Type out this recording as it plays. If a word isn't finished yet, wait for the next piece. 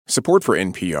Support for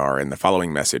NPR and the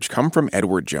following message come from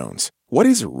Edward Jones. What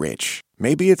is rich?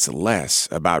 Maybe it's less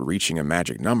about reaching a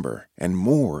magic number and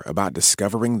more about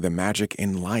discovering the magic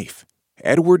in life.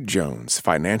 Edward Jones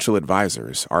Financial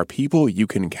Advisors are people you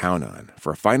can count on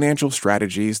for financial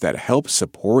strategies that help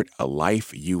support a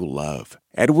life you love.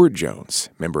 Edward Jones,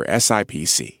 member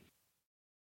SIPC.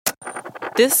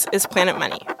 This is Planet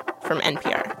Money from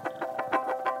NPR.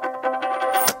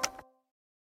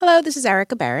 Hello, this is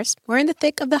Erica Barris. We're in the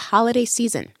thick of the holiday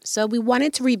season, so we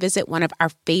wanted to revisit one of our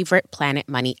favorite Planet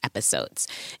Money episodes.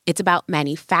 It's about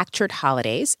manufactured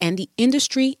holidays and the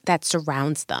industry that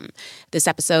surrounds them. This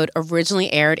episode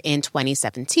originally aired in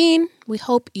 2017. We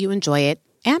hope you enjoy it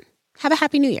and have a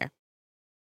Happy New Year.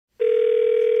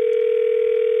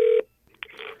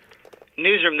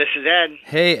 Newsroom, this is Ed.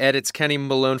 Hey, Ed, it's Kenny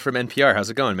Malone from NPR.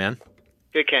 How's it going, man?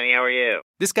 Good, Kenny. How are you?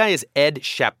 This guy is Ed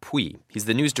Chapuis. He's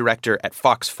the news director at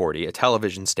Fox 40, a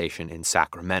television station in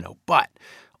Sacramento. But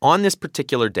on this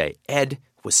particular day, Ed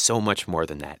was so much more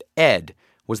than that. Ed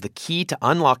was the key to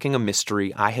unlocking a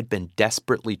mystery I had been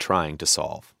desperately trying to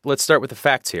solve. Let's start with the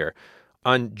facts here.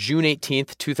 On June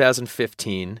 18th,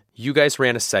 2015, you guys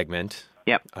ran a segment.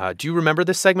 Yep. Do you remember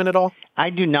this segment at all? I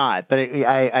do not, but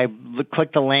I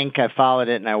clicked the link, I followed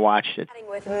it, and I watched it.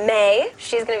 With May,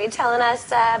 she's going to be telling us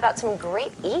about some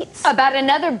great eats. About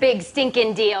another big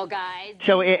stinking deal, guys.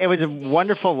 So it was a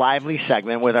wonderful, lively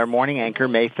segment with our morning anchor,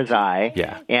 May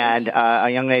Fazai, and a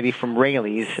young lady from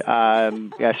Raley's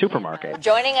supermarket.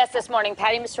 Joining us this morning,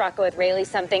 Patty Mistraka with Raley's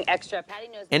Something Extra. Patty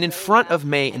knows. And in front of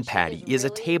May and Patty is a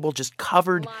table just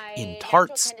covered in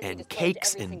tarts and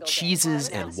cakes and cheeses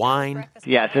and wine.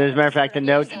 Yes, as a matter of fact, the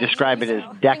notes describe it as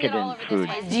decadent food.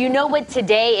 Do you know what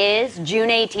today is, June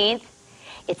 18th?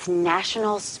 It's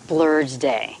National Splurge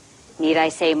Day. Need I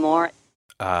say more?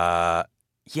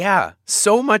 Yeah,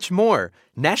 so much more.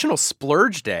 National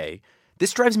Splurge Day?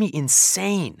 This drives me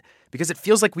insane because it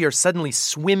feels like we are suddenly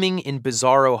swimming in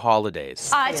bizarro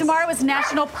holidays. Tomorrow is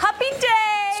National Puppy Day.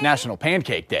 It's National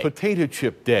Pancake Day. Potato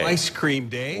Chip Day. Ice Cream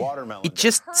Day. Watermelon. It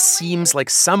just seems like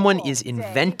someone is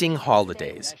inventing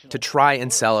holidays to try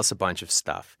and sell us a bunch of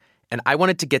stuff. And I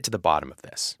wanted to get to the bottom of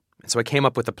this. And so I came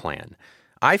up with a plan.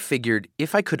 I figured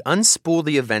if I could unspool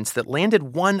the events that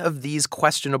landed one of these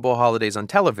questionable holidays on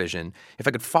television, if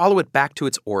I could follow it back to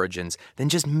its origins, then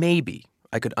just maybe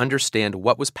I could understand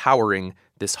what was powering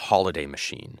this holiday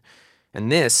machine.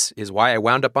 And this is why I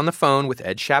wound up on the phone with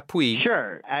Ed Chapuis,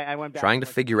 Sure. I went back trying to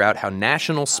figure out how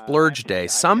National Splurge Day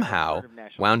somehow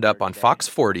wound up on Fox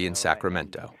 40 in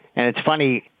Sacramento. And it's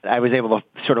funny, I was able to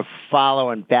sort of follow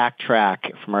and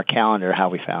backtrack from our calendar how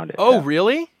we found it. Oh,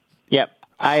 really? Yep.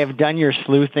 I have done your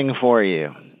sleuthing for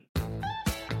you.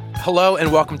 Hello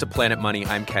and welcome to Planet Money.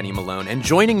 I'm Kenny Malone, and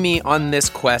joining me on this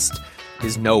quest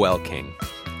is Noel King.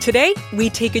 Today, we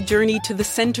take a journey to the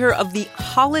center of the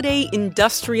Holiday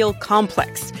Industrial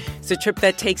Complex. It's a trip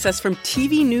that takes us from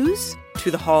TV news to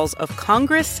the halls of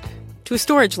Congress to a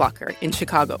storage locker in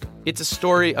Chicago. It's a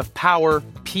story of power,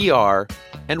 PR,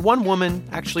 and one woman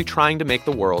actually trying to make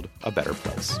the world a better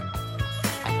place.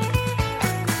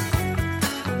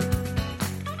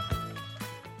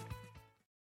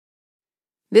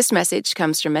 This message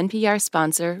comes from NPR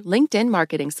sponsor LinkedIn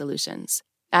Marketing Solutions.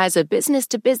 As a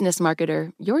business-to-business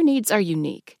marketer, your needs are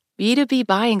unique. B2B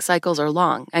buying cycles are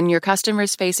long, and your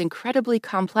customers face incredibly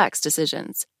complex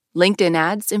decisions. LinkedIn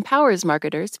Ads empowers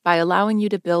marketers by allowing you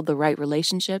to build the right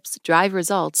relationships, drive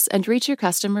results, and reach your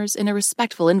customers in a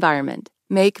respectful environment.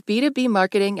 Make B2B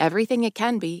marketing everything it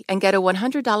can be and get a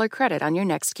 $100 credit on your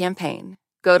next campaign.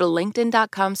 Go to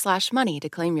linkedin.com/money to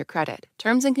claim your credit.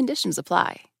 Terms and conditions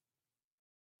apply.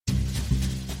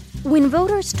 When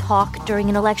voters talk during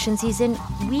an election season,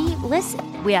 we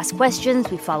listen. We ask questions,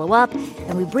 we follow up,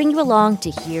 and we bring you along to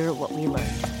hear what we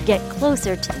learned. Get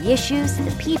closer to the issues,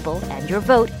 the people, and your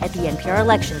vote at the NPR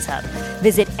Elections Hub.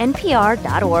 Visit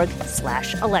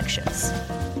npr.org/elections.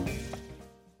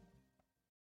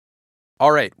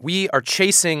 All right, we are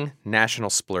chasing National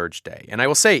Splurge Day, and I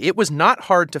will say it was not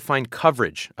hard to find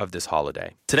coverage of this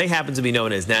holiday. Today happens to be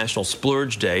known as National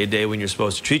Splurge Day, a day when you're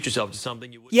supposed to treat yourself to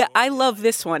something you would. Yeah, I love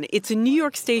this one. It's a New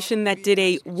York station that did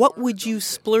a What Would You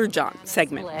Splurge On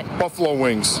segment. Buffalo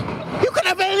wings. You can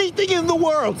have anything in the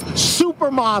world.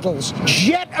 Supermodels,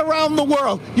 jet around the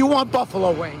world. You want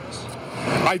buffalo wings.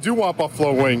 I do want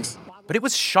buffalo wings. But it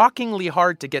was shockingly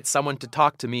hard to get someone to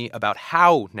talk to me about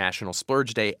how National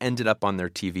Splurge Day ended up on their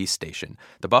TV station.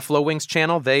 The Buffalo Wings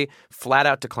channel, they flat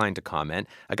out declined to comment.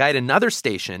 A guy at another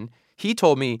station, he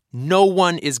told me, no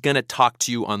one is going to talk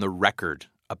to you on the record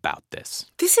about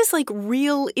this. This is like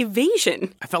real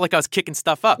evasion. I felt like I was kicking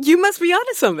stuff up. You must be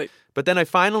onto something. But then I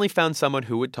finally found someone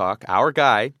who would talk, our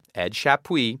guy, Ed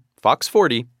Chapuis, Fox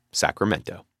 40,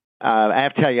 Sacramento. I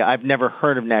have to tell you, I've never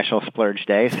heard of National Splurge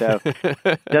Day, so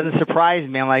it doesn't surprise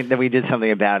me that we did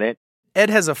something about it. Ed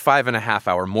has a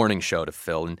 5.5-hour morning show to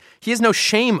fill, and he has no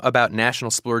shame about National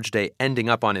Splurge Day ending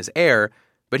up on his air,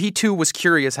 but he too was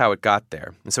curious how it got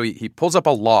there. And so he pulls up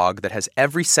a log that has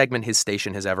every segment his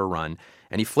station has ever run,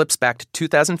 and he flips back to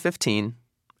 2015,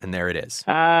 and there it is.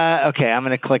 Okay, I'm going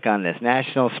to click on this.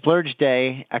 National Splurge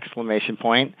Day, !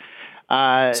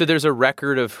 So there's a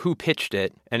record of who pitched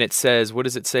it, and it says, what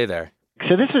does it say there?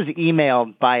 So this was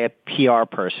emailed by a PR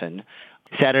person.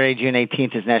 Saturday, June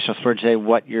 18th is National Splurge Day.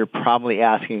 What you're probably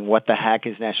asking, what the heck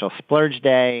is National Splurge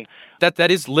Day?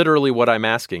 That is literally what I'm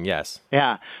asking, yes.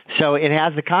 Yeah. So it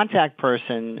has the contact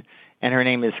person, and her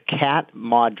name is Kat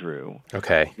Modrew.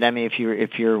 Okay. I mean,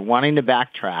 if you're wanting to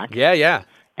backtrack. Yeah.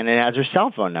 And it has her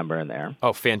cell phone number in there.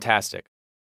 Oh, fantastic.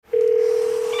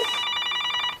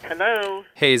 Hello.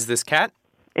 Hey, is this Kat?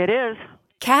 It is.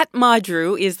 Kat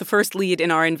Modrew is the first lead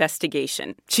in our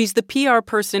investigation. She's the PR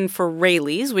person for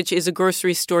Raley's, which is a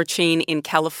grocery store chain in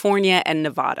California and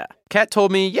Nevada. Kat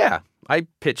told me, I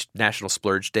pitched National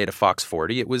Splurge Day to Fox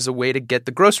 40. It was a way to get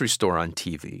the grocery store on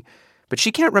TV. But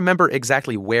she can't remember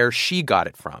exactly where she got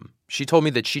it from. She told me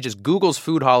that she just Googles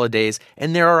food holidays,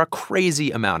 and there are a crazy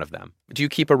amount of them. Do you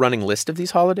keep a running list of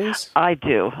these holidays? I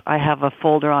do. I have a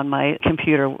folder on my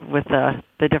computer with the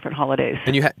different holidays.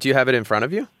 And do you have it in front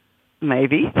of you?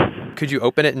 Maybe. Could you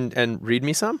open it and read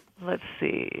me some? Let's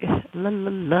see. La,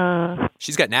 la, la.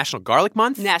 She's got National Garlic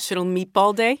Month. National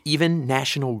Meatball Day. Even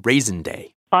National Raisin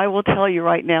Day. I will tell you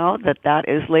right now that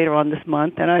is later on this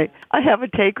month, and I have a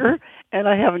taker, and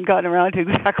I haven't gotten around to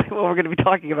exactly what we're going to be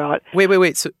talking about.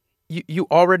 Wait. So you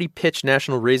already pitched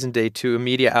National Raisin Day to a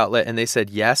media outlet, and they said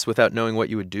yes without knowing what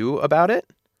you would do about it?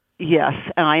 Yes,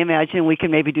 and I imagine we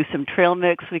can maybe do some trail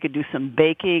mix, we could do some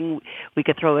baking, we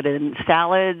could throw it in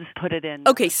salads, put it in...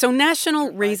 Okay, so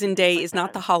National Raisin Day is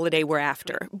not the holiday we're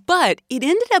after, but it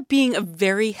ended up being a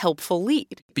very helpful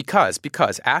lead. Because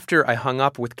after I hung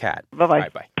up with Kat,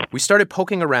 Bye-bye. We started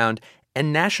poking around,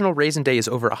 and National Raisin Day is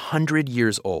over 100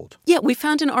 years old. Yeah, we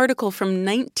found an article from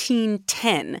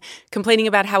 1910 complaining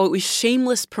about how it was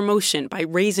shameless promotion by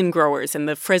raisin growers and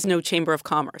the Fresno Chamber of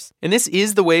Commerce. And this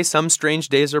is the way some strange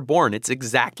days are born. It's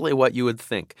exactly what you would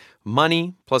think.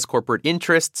 Money plus corporate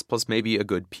interests plus maybe a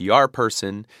good PR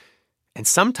person. And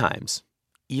sometimes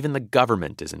even the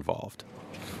government is involved.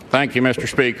 Thank you, Mr.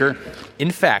 Speaker.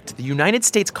 In fact, the United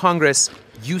States Congress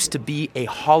used to be a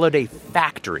holiday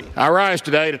factory. I rise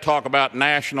today to talk about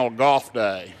National Golf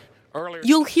Day.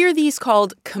 You'll hear these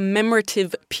called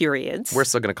commemorative periods. We're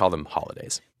still going to call them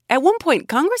holidays. At one point,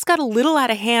 Congress got a little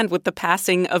out of hand with the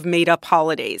passing of made-up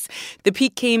holidays. The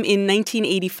peak came in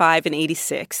 1985 and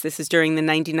 86. This is during the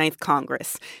 99th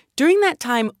Congress. During that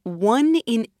time, 1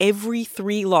 in every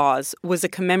 3 laws was a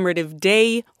commemorative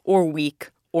day or week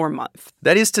or month.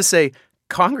 That is to say,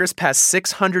 Congress passed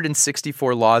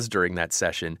 664 laws during that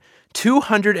session.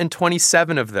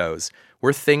 227 of those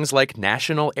were things like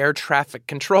National Air Traffic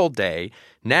Control Day,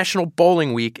 National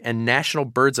Bowling Week, and National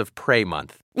Birds of Prey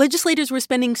Month. Legislators were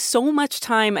spending so much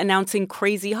time announcing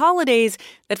crazy holidays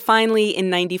that finally, in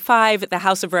 95, the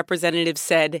House of Representatives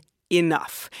said,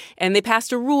 enough. And they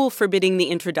passed a rule forbidding the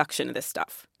introduction of this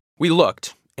stuff. We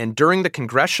looked, and during the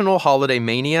congressional holiday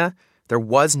mania, there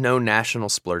was no National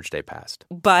Splurge Day passed.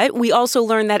 But we also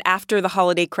learned that after the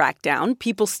holiday crackdown,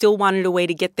 people still wanted a way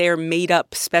to get their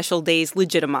made-up special days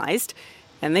legitimized,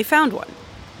 and they found one.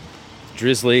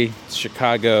 Drizzly, it's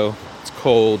Chicago, it's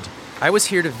cold. I was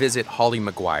here to visit Holly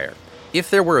McGuire. If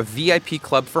there were a VIP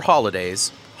club for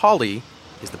holidays, Holly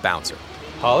is the bouncer.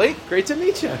 Holly, great to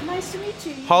meet you. Nice to meet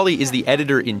you. Holly is the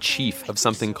editor-in-chief of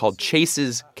something called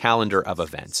Chase's Calendar of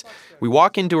Events. We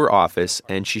walk into her office,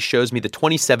 and she shows me the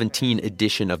 2017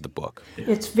 edition of the book.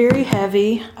 It's very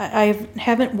heavy. I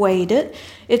haven't weighed it.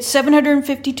 It's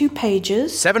 752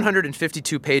 pages.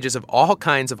 752 pages of all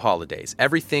kinds of holidays.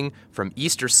 Everything from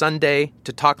Easter Sunday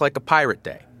to Talk Like a Pirate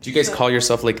Day. Do you guys call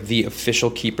yourself like the official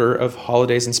keeper of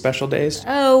holidays and special days?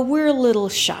 Oh, we're a little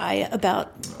shy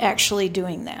about actually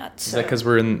doing that. So. Is that because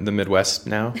we're in the Midwest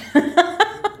now?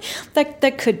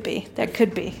 That could be. That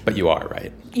could be. But you are,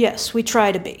 right? Yes, we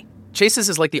try to be. Chase's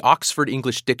is like the Oxford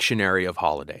English Dictionary of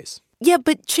holidays. Yeah,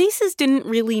 but Chase's didn't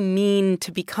really mean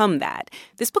to become that.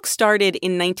 This book started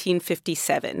in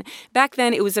 1957. Back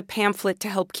then, it was a pamphlet to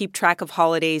help keep track of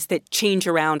holidays that change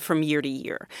around from year to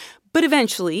year. But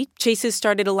eventually, Chase's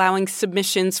started allowing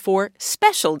submissions for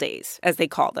special days, as they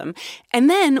call them. And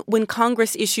then, when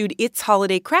Congress issued its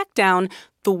holiday crackdown,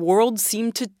 the world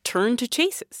seemed to turn to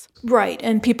Chase's. Right,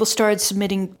 and people started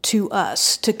submitting to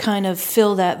us to kind of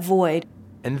fill that void.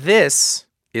 And this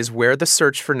is where the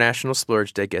search for National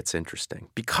Splurge Day gets interesting,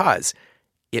 because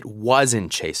it was in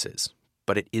Chase's,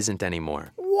 but it isn't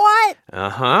anymore. What?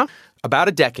 Uh-huh. About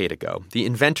a decade ago, the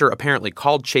inventor apparently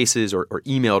called Chase's or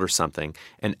emailed or something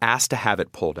and asked to have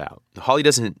it pulled out. Holly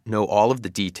doesn't know all of the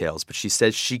details, but she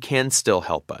says she can still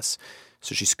help us.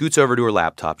 So she scoots over to her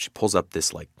laptop. She pulls up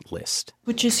this, list.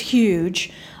 Which is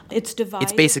huge. It's divided.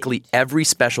 It's basically every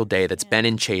special day that's been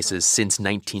in Chase's since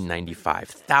 1995.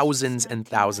 Thousands and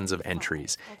thousands of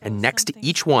entries. And next to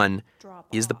each one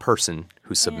is the person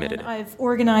who submitted it. I've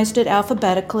organized it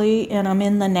alphabetically, and I'm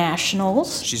in the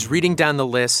nationals. She's reading down the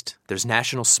list. There's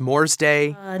National S'mores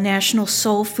Day. National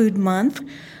Soul Food Month.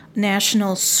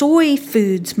 National Soy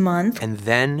Foods Month. And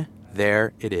then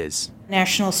there it is.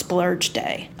 National Splurge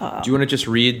Day. Do you want to just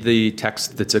read the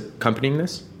text that's accompanying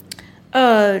this?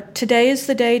 Today is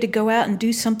the day to go out and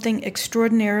do something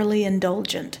extraordinarily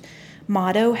indulgent.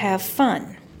 Motto, have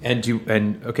fun.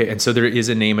 And so there is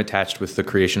a name attached with the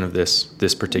creation of this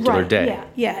particular day.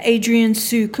 Yeah. Adrienne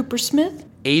Sue Coopersmith.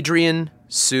 Adrienne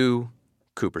Sue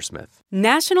Coopersmith.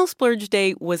 National Splurge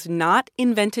Day was not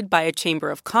invented by a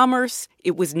chamber of commerce.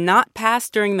 It was not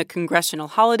passed during the congressional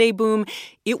holiday boom.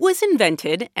 It was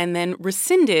invented and then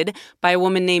rescinded by a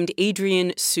woman named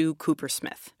Adrienne Sue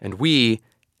Coopersmith. And we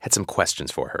had some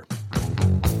questions for her.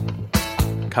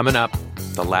 Coming up,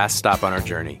 the last stop on our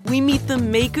journey. We meet the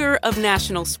maker of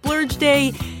National Splurge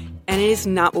Day, and it is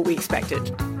not what we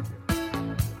expected.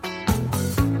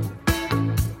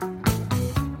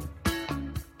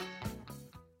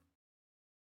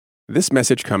 This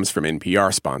message comes from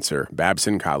NPR sponsor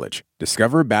Babson College.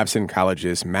 Discover Babson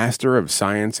College's Master of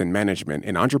Science in Management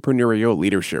and Entrepreneurial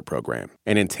Leadership program,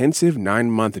 an intensive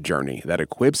 9-month journey that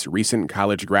equips recent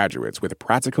college graduates with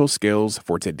practical skills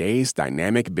for today's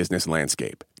dynamic business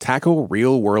landscape. Tackle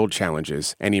real-world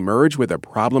challenges and emerge with a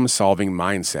problem-solving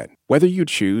mindset. Whether you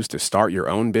choose to start your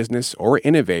own business or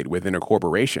innovate within a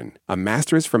corporation, a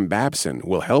master's from Babson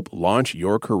will help launch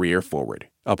your career forward.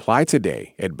 Apply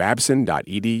today at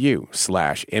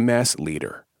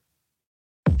babson.edu/msleader.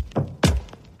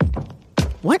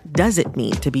 What does it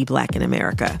mean to be Black in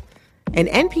America? In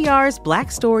NPR's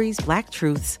Black Stories, Black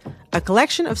Truths, a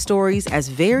collection of stories as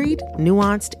varied,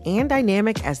 nuanced, and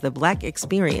dynamic as the Black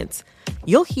experience,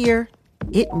 you'll hear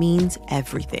it means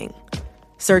everything.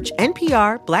 Search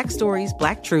NPR Black Stories,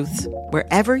 Black Truths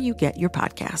wherever you get your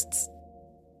podcasts.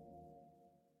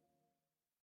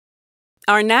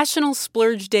 Our National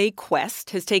Splurge Day quest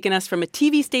has taken us from a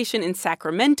TV station in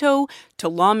Sacramento to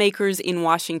lawmakers in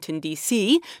Washington,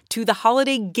 D.C., to the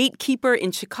holiday gatekeeper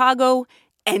in Chicago,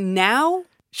 and now...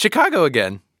 Chicago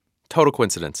again. Total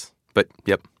coincidence. But,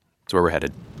 yep, that's where we're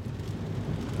headed.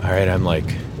 All right, I'm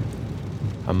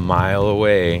a mile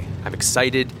away. I'm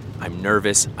excited. I'm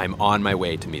nervous. I'm on my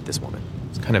way to meet this woman.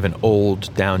 It's kind of an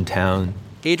old downtown.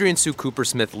 Adrienne Sue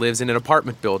Coopersmith lives in an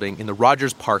apartment building in the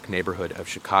Rogers Park neighborhood of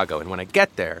Chicago. And when I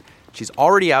get there, she's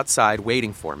already outside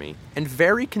waiting for me and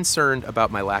very concerned about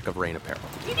my lack of rain apparel.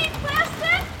 You need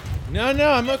plastic? No,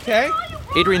 I'm okay.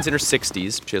 Adrienne's in her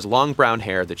 60s. She has long brown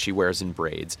hair that she wears in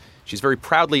braids. She's very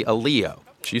proudly a Leo.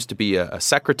 She used to be a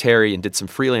secretary and did some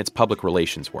freelance public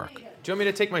relations work. Do you want me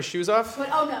to take my shoes off?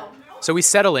 Oh, no. So we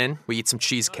settle in, we eat some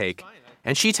cheesecake,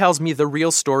 and she tells me the real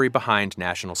story behind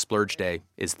National Splurge Day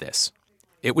is this.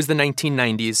 It was the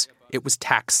 1990s, it was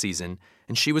tax season,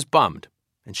 and she was bummed.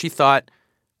 And she thought,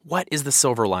 what is the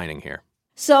silver lining here?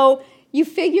 So you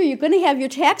figure you're going to have your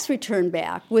tax return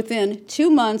back within 2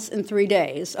 months and 3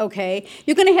 days, okay?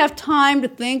 You're going to have time to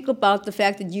think about the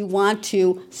fact that you want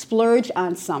to splurge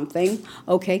on something,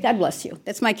 okay? God bless you.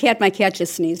 That's my cat. My cat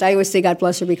just sneezed. I always say God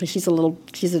bless her because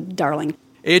she's a darling.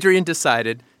 Adrienne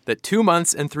decided that 2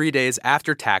 months and 3 days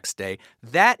after tax day,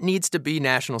 that needs to be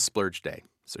National Splurge Day.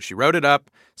 So she wrote it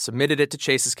up, submitted it to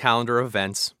Chase's calendar of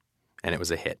events, and it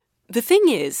was a hit. The thing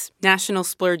is, National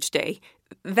Splurge Day,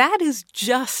 that is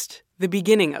just the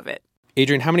beginning of it.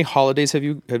 Adrienne, how many holidays have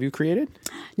you created?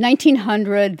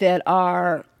 1,900 that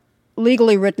are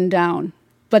legally written down,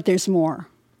 but there's more.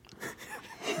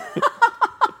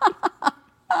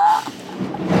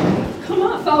 Come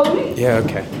on, follow me. Yeah,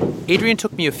 okay. Adrienne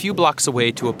took me a few blocks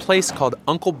away to a place called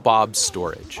Uncle Bob's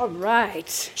Storage. All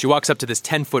right. She walks up to this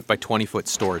 10-foot by 20-foot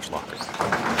storage locker.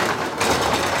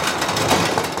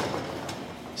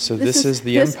 So this is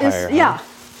the Empire. Yeah.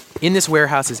 In this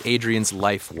warehouse is Adrienne's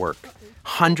life work.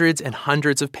 Hundreds and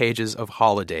hundreds of pages of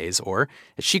holidays, or,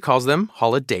 as she calls them,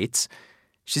 holidates.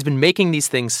 She's been making these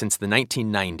things since the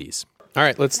 1990s. All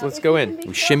right, let's go in.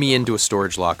 We shimmy into a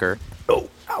storage locker. Oh,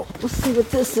 ow. We'll see what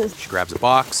this is. She grabs a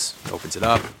box, opens it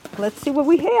up. Let's see what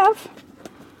we have.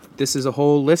 This is a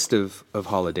whole list of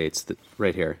holidays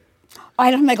right here. I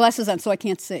don't have my glasses on, so I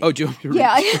can't see. Oh, do you want me to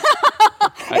Yeah.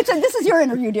 This is your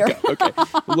interview, dear. Okay.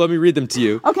 Well, let me read them to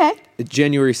you. Okay.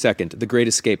 January 2nd, the Great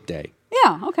Escape Day.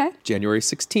 Yeah, okay. January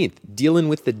 16th, Dealing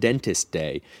with the Dentist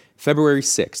Day. February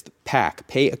 6th, PAC,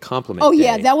 Pay a Compliment Oh, Day.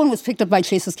 yeah, that one was picked up by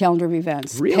Chase's calendar of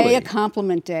events. Really? Pay a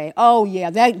compliment day. Oh, yeah,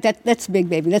 that's big,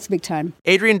 baby. That's big time.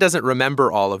 Adrienne doesn't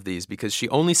remember all of these because she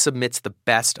only submits the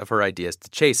best of her ideas to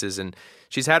Chase's, and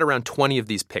she's had around 20 of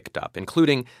these picked up,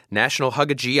 including National Hug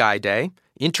a GI Day,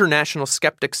 International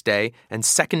Skeptics Day, and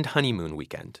Second Honeymoon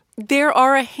Weekend. There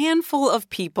are a handful of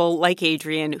people like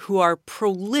Adrienne who are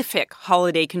prolific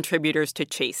holiday contributors to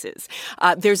Chase's.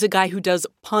 There's a guy who does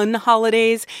pun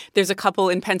holidays. There's a couple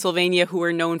in Pennsylvania who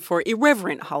are known for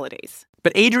irreverent holidays.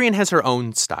 But Adrienne has her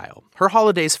own style. Her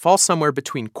holidays fall somewhere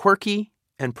between quirky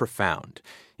and profound.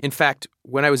 In fact,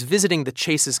 when I was visiting the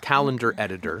Chase's calendar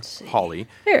editor, Holly...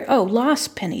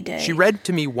 Lost Penny Day. She read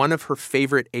to me one of her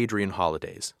favorite Adrienne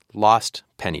holidays, Lost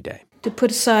Penny Day. To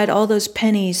put aside all those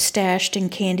pennies stashed in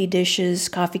candy dishes,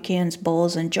 coffee cans,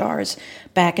 bowls, and jars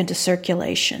back into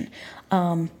circulation.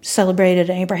 Celebrated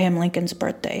Abraham Lincoln's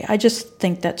birthday. I just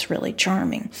think that's really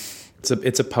charming.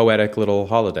 It's a poetic little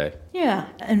holiday. Yeah,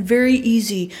 and very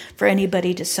easy for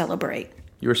anybody to celebrate.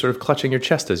 You were sort of clutching your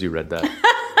chest as you read that.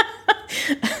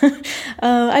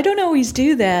 I don't always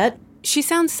do that. She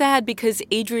sounds sad because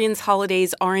Adrienne's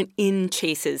holidays aren't in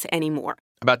Chase's anymore.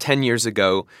 About 10 years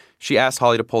ago, she asked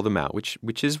Holly to pull them out,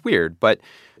 which is weird, but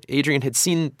Adrienne had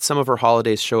seen some of her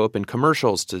holidays show up in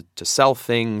commercials to sell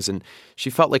things, and she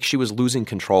felt like she was losing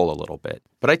control a little bit.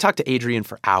 But I talked to Adrienne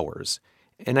for hours,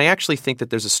 and I actually think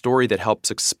that there's a story that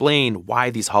helps explain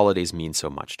why these holidays mean so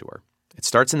much to her. It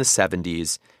starts in the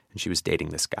 70s, and she was dating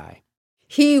this guy.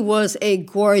 He was a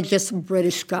gorgeous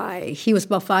British guy. He was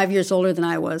about 5 years older than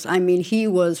I was. I mean, he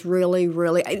was really,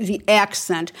 really, the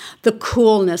accent, the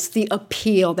coolness, the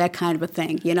appeal, that kind of a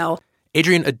thing, you know.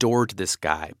 Adrienne adored this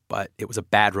guy, but it was a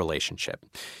bad relationship.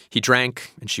 He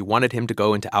drank, and she wanted him to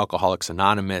go into Alcoholics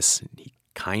Anonymous. He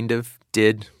kind of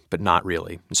did, but not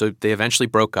really. And so they eventually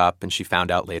broke up, and she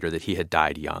found out later that he had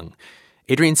died young.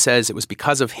 Adrienne says it was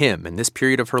because of him and this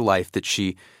period of her life that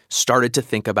she started to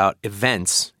think about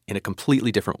events in a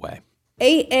completely different way.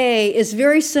 AA is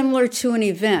very similar to an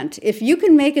event. If you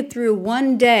can make it through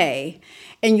one day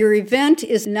and your event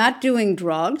is not doing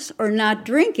drugs or not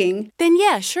drinking, then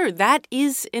yeah, sure, that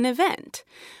is an event.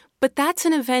 But that's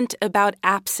an event about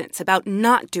absence, about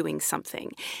not doing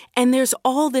something. And there's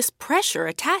all this pressure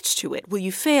attached to it. Will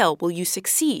you fail? Will you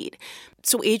succeed?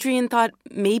 So Adrienne thought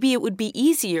maybe it would be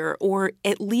easier or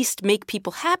at least make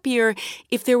people happier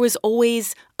if there was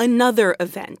always another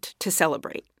event to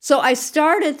celebrate. So I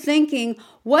started thinking,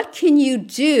 what can you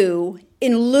do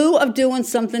in lieu of doing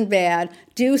something bad?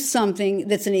 Do something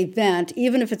that's an event,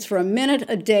 even if it's for a minute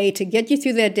a day, to get you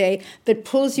through that day that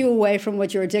pulls you away from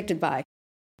what you're addicted by.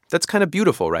 That's kind of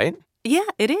beautiful, right? Yeah,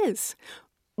 it is.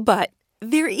 But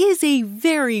there is a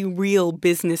very real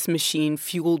business machine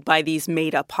fueled by these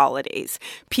made-up holidays.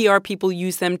 PR people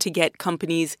use them to get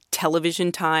companies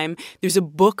television time. There's a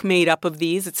book made up of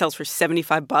these. It sells for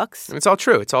 $75. It's all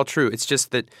true. It's all true. It's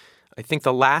just that I think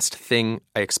the last thing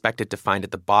I expected to find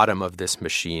at the bottom of this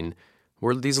machine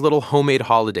were these little homemade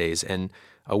holidays and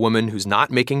a woman who's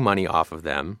not making money off of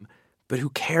them, but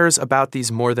who cares about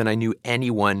these more than I knew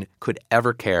anyone could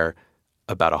ever care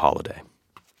about a holiday.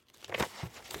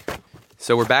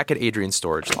 So we're back at Adrienne's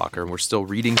storage locker, and we're still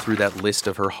reading through that list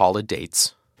of her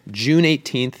holidays. June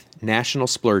 18th, National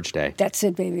Splurge Day. That's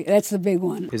it, baby. That's the big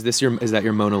one. Is that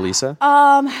your Mona Lisa?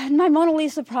 My Mona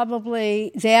Lisa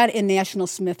probably that and National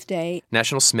Smith Day.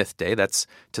 National Smith Day, that's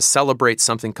to celebrate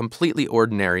something completely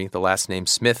ordinary, the last name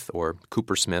Smith or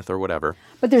Cooper Smith or whatever.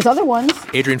 But there's other ones.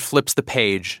 Adrienne flips the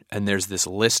page, and there's this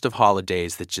list of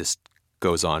holidays that just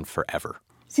goes on forever.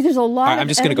 See, there's a lot I'm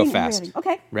just going to go fast.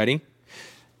 Okay. Ready?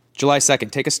 July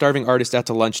 2nd, Take a Starving Artist Out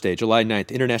to Lunch Day. July 9th,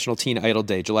 International Teen Idol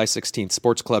Day. July 16th,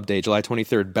 Sports Club Day. July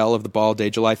 23rd, Belle of the Ball Day.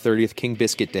 July 30th, King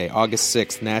Biscuit Day. August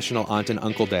 6th, National Aunt and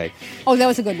Uncle Day. Oh, that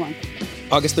was a good one.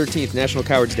 August 13th, National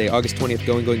Cowards Day. August 20th,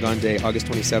 Going Gone Day. August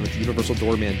 27th, Universal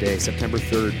Doorman Day. September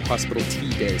 3rd, Hospital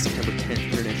Tea Day. September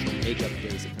 10th, International Makeup Day.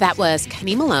 That was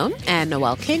Kenny Malone and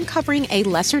Noel King covering a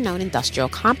lesser-known industrial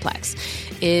complex.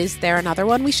 Is there another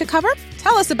one we should cover?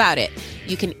 Tell us about it.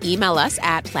 You can email us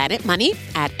at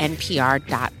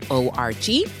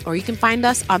planetmoney@npr.org, or you can find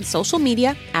us on social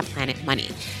media at Planet Money.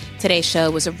 Today's show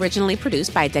was originally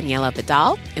produced by Daniela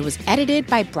Vidal. It was edited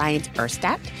by Bryant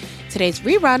Erstadt. Today's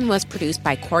rerun was produced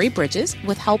by Corey Bridges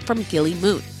with help from Gilly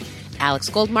Moon. Alex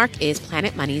Goldmark is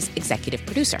Planet Money's executive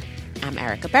producer. I'm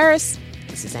Erica Barris.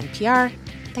 This is NPR.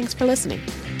 Thanks for listening.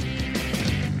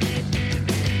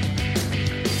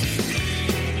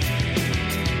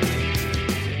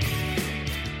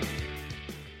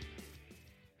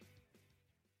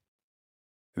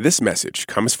 This message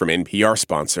comes from NPR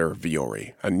sponsor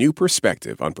Vuori, a new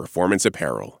perspective on performance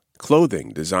apparel. Clothing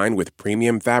designed with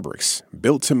premium fabrics,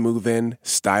 built to move in,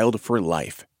 styled for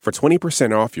life. For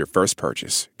 20% off your first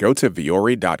purchase, go to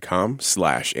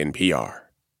vuori.com/NPR.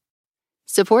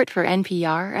 Support for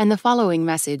NPR and the following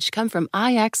message come from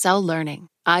IXL Learning.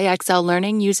 IXL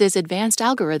Learning uses advanced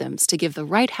algorithms to give the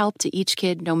right help to each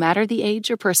kid no matter the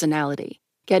age or personality.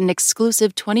 Get an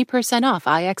exclusive 20% off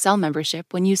IXL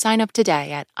membership when you sign up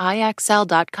today at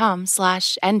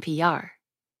IXL.com/NPR.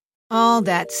 All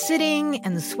that sitting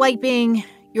and swiping,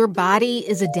 your body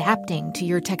is adapting to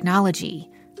your technology.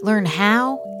 Learn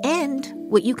how and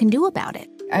what you can do about it.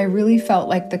 I really felt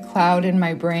like the cloud in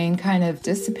my brain kind of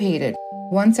dissipated.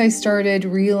 Once I started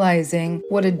realizing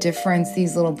what a difference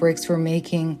these little breaks were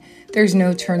making, there's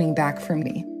no turning back for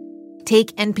me.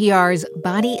 Take NPR's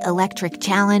Body Electric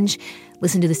Challenge.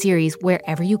 Listen to the series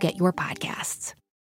wherever you get your podcasts.